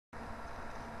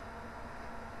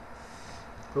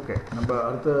Okay, நம்ம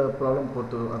அடுத்த problem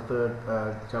அடுத்த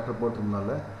சாப்டர் போகிறதுக்கு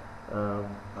முன்னால்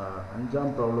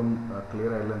அஞ்சாம் ப்ராப்ளம்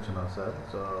கிளியராக இல்லைன்னு சொன்னார் சார்.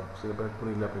 ஸோ சில பேர்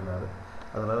புரியல அப்படின்னாரு.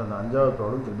 அதனால் அந்த அஞ்சாவது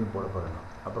ப்ராப்ளம் திருப்பி போட போகிறேன்.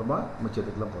 அப்புறமா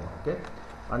மிச்சத்துக்குலாம் போகலாம். ஓகே,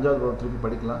 அஞ்சாவது ப்ராப்ளம் திருப்பி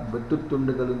படிக்கலாம். வெட்டு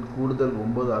துண்டுகளின் கூடுதல்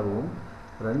 9 ஆகவும்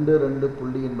 2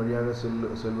 புள்ளியின் வழியாக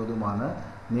செல்வதுமான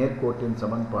நேர்கோட்டின்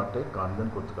சமன்பாட்டை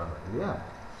காண்கன்னு கொடுத்துருக்காங்க இல்லையா.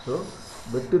 ஸோ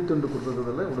வெட்டு துண்டு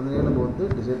கொடுத்துருக்கிறதுல உடனே நம்ம வந்து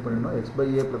டிசைட் பண்ணிடணும். x/a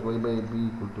 + y/b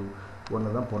 =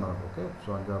 1 தான் போனோம். ஓகே, ஸோ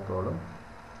அஞ்சாவது ப்ராப்ளம்.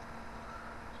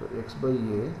 ஸோ x/a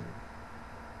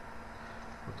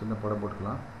ஒரு சின்ன படம்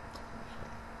போட்டுக்கலாம்.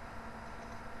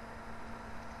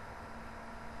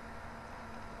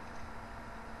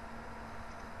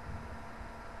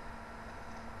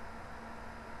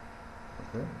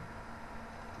 ஓகே,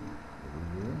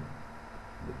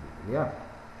 இல்லையா.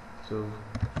 ஸோ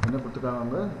என்ன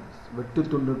கொடுத்துருக்காங்க, வெட்டு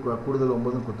துண்டு கூடுதல்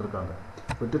 9 கொடுத்துருக்காங்க.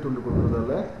 வெட்டு துண்டு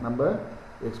கொடுக்குறதால நம்ம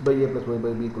x/a +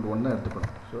 y/b = 1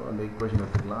 எடுத்துக்கணும். ஸோ அந்த ஈக்குவேஷன்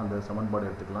எடுத்துக்கலாம், அந்த சமன்பாடு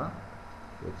எடுத்துக்கலாம்.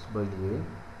 x/a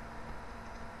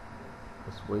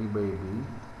 + y/b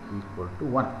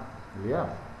 = 1 இல்லையா.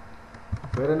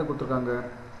 வேறு என்ன கொடுத்துருக்காங்க,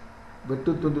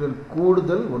 வெட்டு துண்டுகள்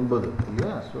கூடுதல் 9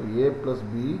 இல்லையா. So a +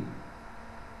 b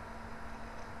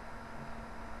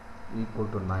 =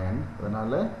 9.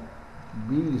 அதனால் b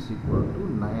 =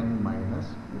 9 - a.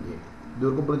 இது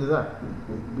வரைக்கும் புரிஞ்சுதா?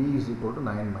 b =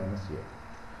 9 - a.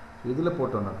 இதில்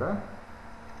போட்டோம்னாக்கா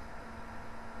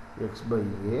x/a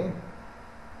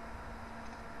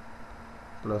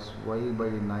 +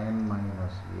 y/9 -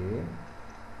 a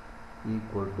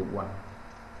 = 1.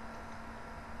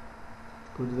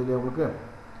 புரிஞ்சுது இல்லையா உங்களுக்கு?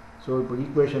 ஸோ இப்போ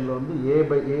ஈக்குவேஷனில் வந்து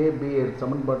a/b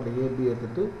சமன்பாட்டில் a b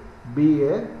எடுத்துட்டு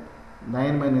b-ஐ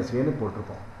 9 - a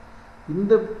போட்டிருக்கோம்.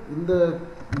 இந்த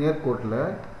நேர்கோட்டில்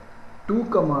 2,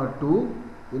 2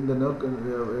 இந்த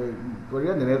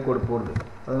வழியாக இந்த நேர்கோடு போடுது.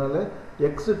 அதனால்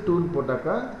x2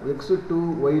 போட்டாக்கா x2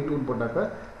 y2 போட்டாக்கா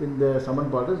இந்த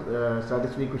சமன்பாடு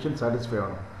ஈக்குவேஷன் சாட்டிஸ்ஃபை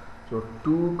ஆகணும். So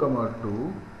 2, 2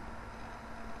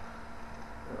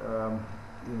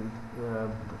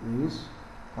 is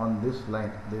on this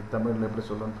line. இது தமிழில் எப்படி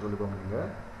சொல்லணும்னு சொல்லிக்கோங்க நீங்கள்.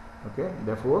 Okay,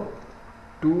 therefore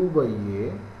 2/a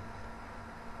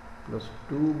 +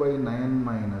 2/9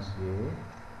 - a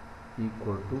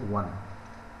 = 1.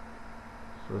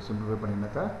 So simplify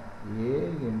பண்ணிங்கனாக்கா a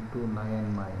 × 9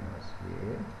 -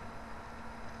 a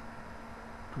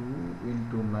 2 ×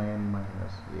 9 -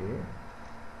 a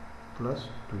 +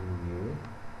 2a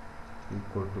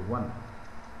 = 1.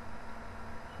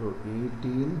 So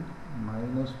 18 -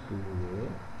 2a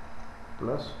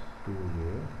 +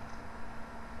 2a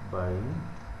by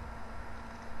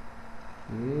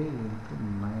a ×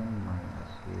 9 -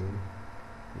 a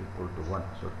 = 1.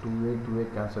 So 2a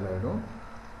cancel ஆகிடும்.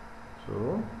 So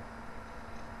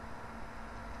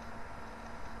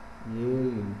a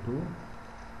 ×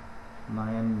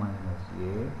 9 -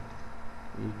 a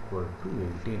 =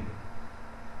 18.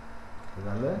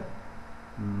 அதனால்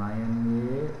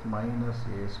 9a - a²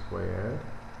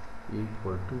 =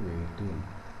 18.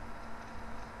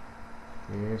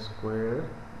 a² -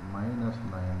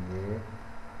 9a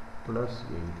 +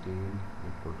 18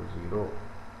 = 0.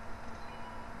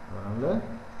 அதனால்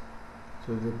so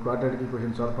இது குவாட்ராட்டிக்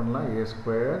ஈக்குவேஷன் சால்வ் பண்ணலாம். a²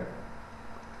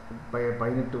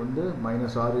 18 வந்து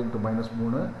 -6 ×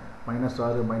 -3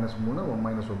 -6 - 3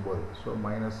 -9. So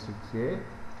 -6a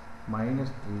 -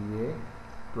 3a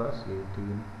 +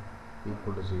 18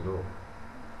 = 0.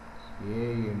 a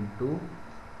 ×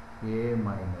 a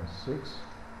 - 6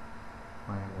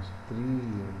 - 3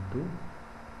 ×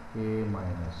 a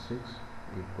 - 6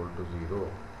 = 0.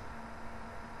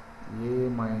 a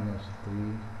 -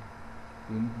 3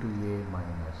 × a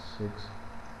 - 6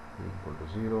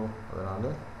 = 0. அதனால்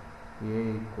a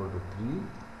 = 3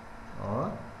 or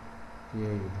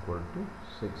a =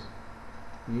 6.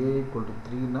 a =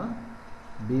 3னா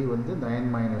b வந்து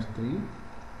 9 - 3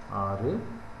 6,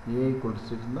 a =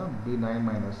 6னா b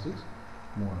 9 - 6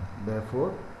 3.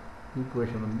 therefore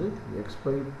equation வந்து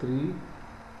x/3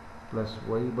 +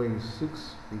 y/6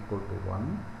 = 1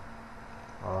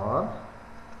 or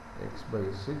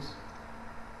x/6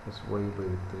 +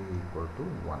 y/3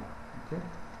 = 1. Okay,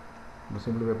 நம்ம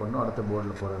simplify பண்ணோம். அடுத்த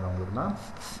போர்டில் போகிறேன் உங்களுக்கு நான்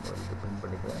பிரிண்ட்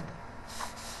பண்ணிக்கிறேன்.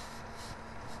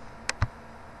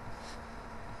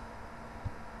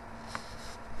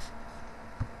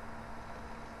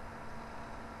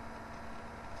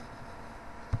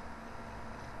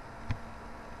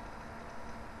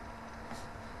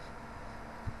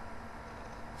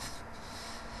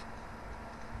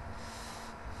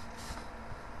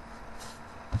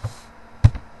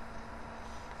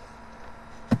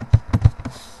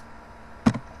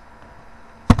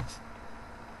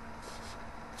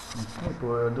 இப்போ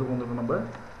எதுக்கு வந்துருக்கோம் நம்ம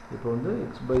இப்போ வந்து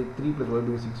x by 3 plus y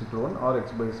by 6 equal to 1 or x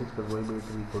by 6 plus y by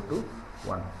 3 equal to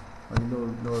 1.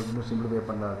 இன்னும் சிம்பிளிஃபை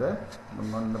பண்ணாத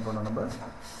என்ன பண்ணோம் நம்ம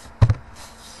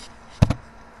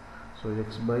ஸோ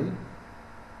x by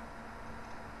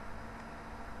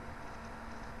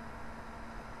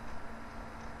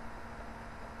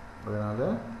அதனால்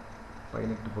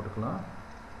பதினெட்டு போட்டுக்கலாம்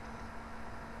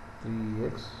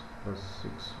 3x plus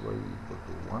 6y equal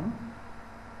to 1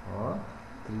 or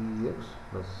 3x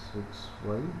plus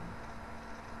 6y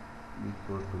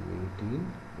equal to 18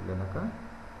 இல்லைனாக்கா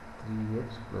 3x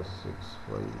plus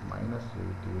 6y minus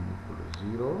 18 equal to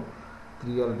 0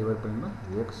 3 all divide பண்ணினா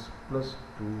x plus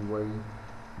 2y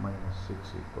minus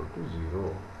 6 equal to 0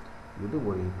 இது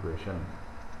ஒரு ஈக்குவேஷன்.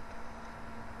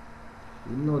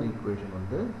 இன்னொரு ஈக்குவேஷன்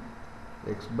வந்து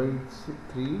x by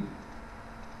 3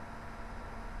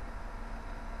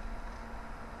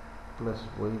 plus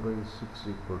y by 6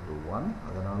 equal to 1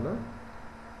 அதனால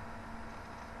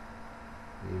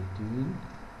 18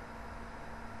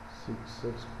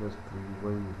 6x plus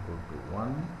 3y equal to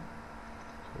 1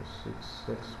 so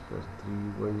 6x plus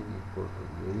 3y equal to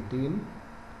 18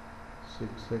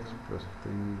 6x plus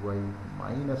 3y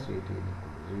minus 18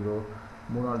 equal to 0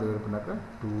 3 all divide பண்ணாக்க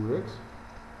 2x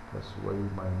plus y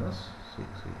minus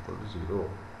 6 equal to 0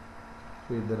 so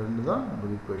இது ரெண்டு தான்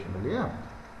நம்ம equation இல்லையா.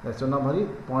 நான் சொன்ன மாதிரி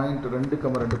பாயிண்ட்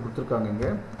 2,2 கொடுத்துருக்காங்க இங்கே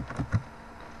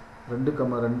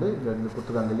 2,2 இங்கே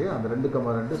கொடுத்துருக்காங்க இல்லையா. அந்த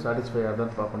 2,2 சாட்டிஸ்ஃபை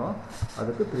ஆகுதான்னு பார்க்கணும்.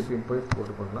 அதுக்கு திருப்பியும் போய்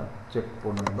போட்டு பண்ணலாம் செக்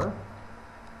போடணும். நம்ம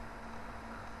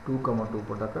 2,2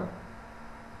 போட்டாக்கா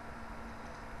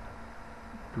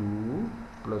 2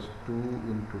 plus 2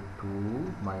 into 2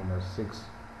 minus 6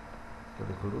 that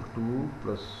equal to 2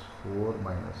 plus 4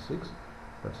 minus 6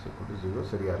 that's equal to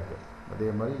 0 சரியாக இருக்குது. அதே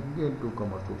மாதிரி இங்கே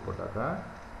 2,2 போட்டாக்கா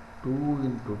 2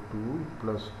 into 2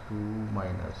 plus 2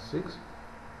 minus 6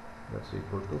 that's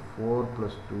equal to 4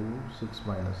 plus 2 6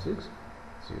 minus 6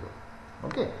 0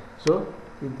 okay. So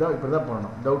இதுதான் இப்படி தான்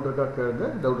பண்ணணும். டவுட் இருக்கா கேளுங்க,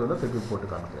 டவுட் இருந்தால் திருப்பி போட்டு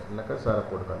காமிக்கிறேன், இல்லைக்கா சாரை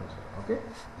போட்டு காமிக்கிறேன். ஓகே.